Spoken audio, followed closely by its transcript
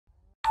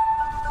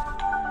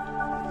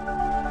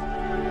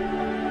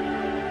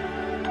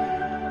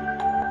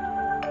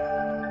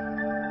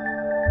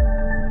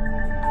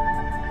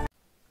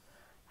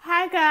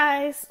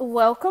guys,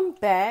 welcome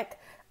back.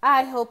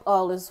 I hope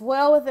all is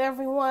well with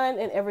everyone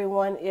and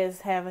everyone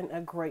is having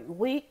a great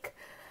week.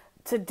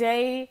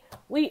 Today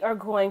we are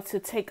going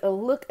to take a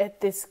look at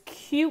this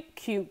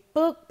cute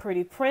book,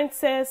 Pretty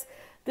Princess.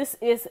 This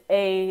is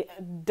a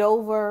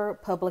Dover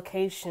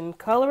publication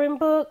coloring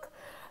book.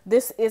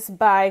 This is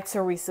by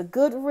Teresa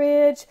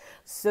Goodridge,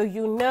 so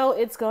you know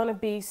it's going to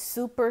be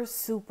super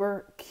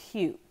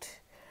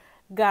cute.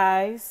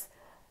 Guys,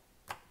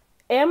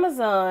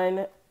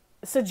 Amazon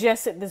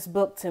suggested this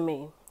book to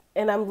me,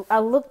 and I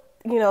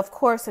looked, of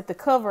course, at the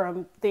cover.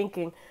 I'm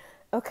thinking,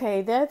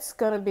 okay, that's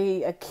gonna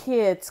be a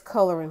kid's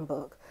coloring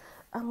book.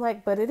 I'm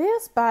like, but it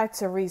is by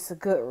Teresa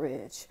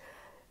Goodridge.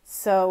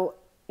 So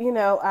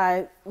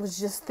I was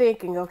just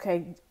thinking,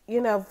 okay,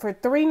 for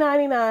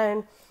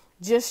 $3.99,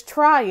 just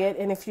try it,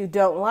 and if you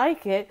don't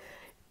like it,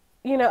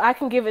 I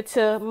can give it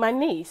to my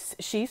niece.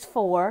 She's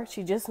 4.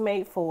 She just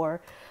made 4,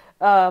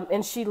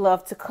 and she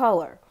loved to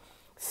color.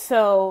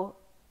 So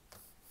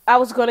I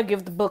was going to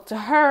give the book to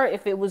her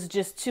if it was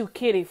just too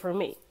kiddie for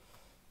me.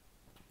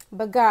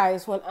 But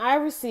guys, when I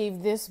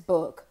received this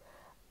book,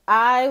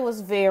 I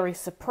was very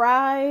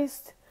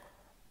surprised.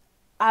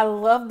 I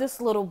love this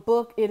little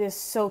book. It is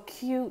so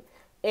cute.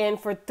 And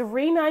for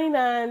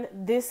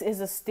 $3.99, this is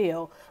a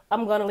steal.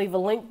 I'm going to leave a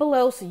link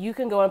below so you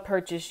can go and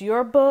purchase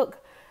your book.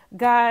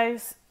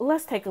 Guys,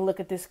 let's take a look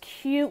at this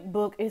cute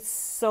book. It's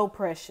so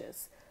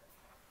precious.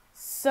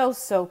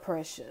 So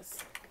precious.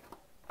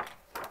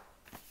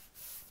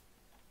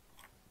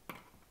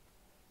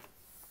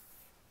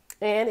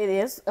 And it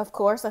is, of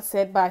course, I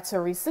said, by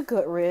Teresa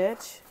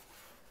Goodridge.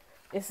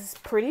 This is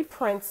Pretty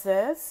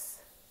Princess.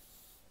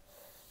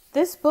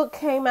 This book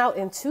came out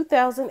in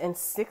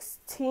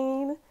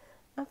 2016,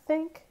 I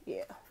think.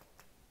 Yeah.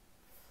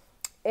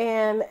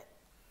 And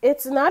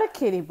it's not a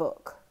kiddie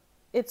book.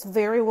 It's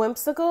very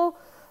whimsical,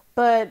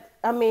 but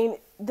I mean,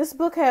 this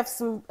book has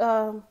some,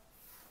 a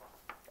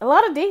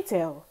lot of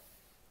detail.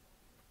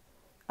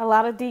 A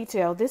lot of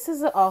detail. This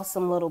is an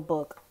awesome little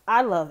book.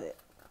 I love it.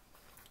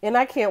 And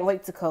I can't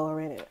wait to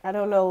color in it. I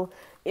don't know.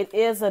 It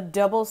is a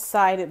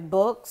double-sided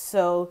book,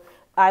 so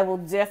I will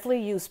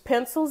definitely use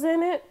pencils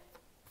in it.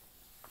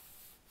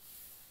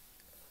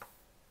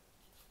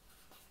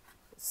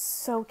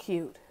 So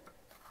cute.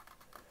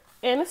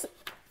 And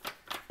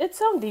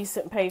it's on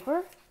decent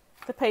paper.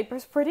 The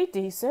paper's pretty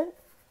decent.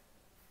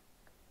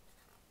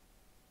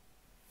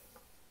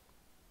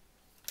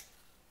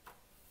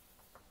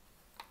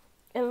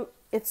 And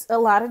it's a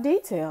lot of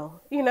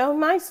detail.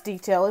 Nice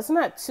detail. It's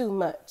not too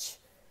much.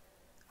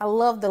 I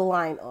love the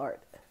line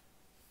art.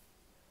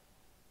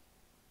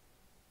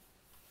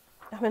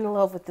 I'm in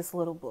love with this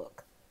little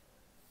book.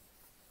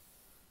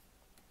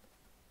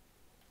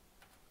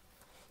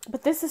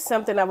 But this is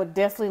something I would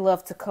definitely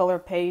love to color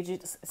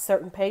pages,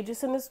 certain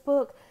pages in this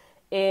book,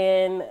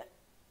 and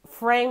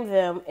frame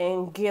them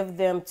and give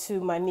them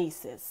to my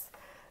nieces.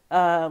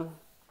 So,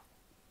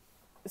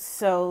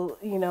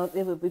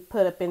 it would be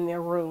put up in their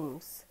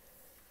rooms.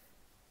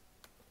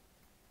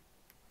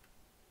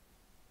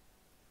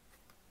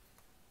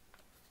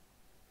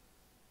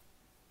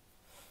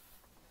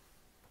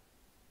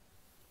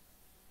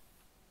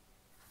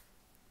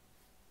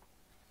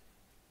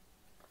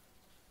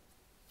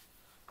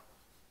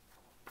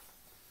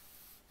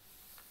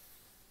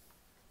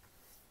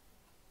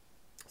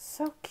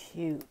 So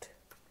cute.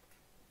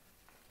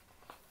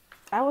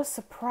 I was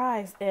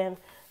surprised, and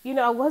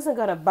I wasn't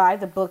going to buy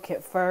the book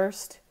at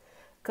first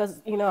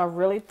because I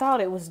really thought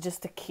it was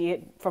just a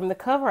kid. From the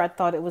cover, I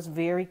thought it was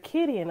very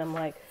kiddie, and I'm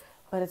like,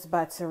 but it's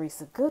by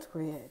Teresa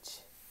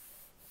Goodridge.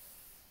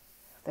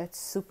 That's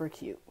super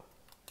cute.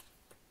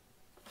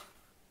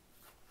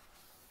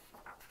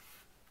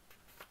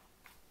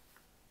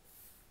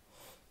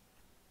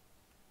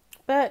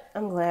 But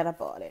I'm glad I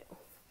bought it.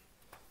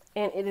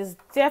 And it is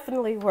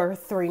definitely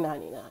worth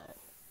 $3.99.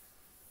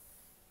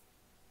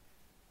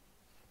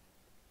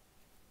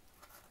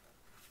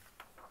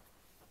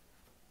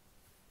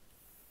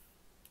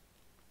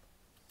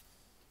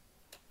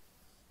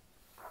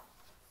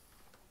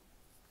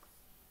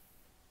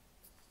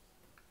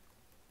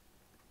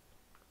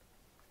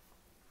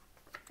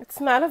 It's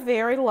not a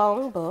very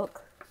long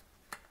book.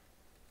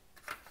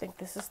 I think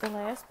this is the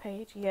last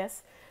page.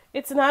 Yes.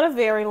 It's not a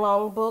very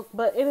long book,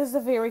 but it is a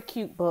very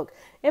cute book.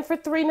 And for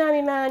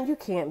 $3.99, you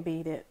can't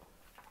beat it.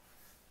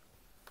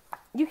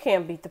 You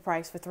can't beat the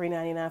price for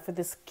 $3.99 for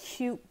this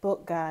cute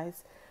book,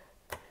 guys.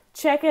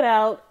 Check it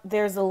out.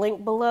 There's a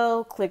link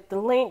below. Click the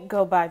link.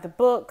 Go buy the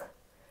book.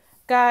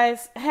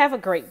 Guys, have a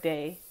great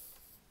day.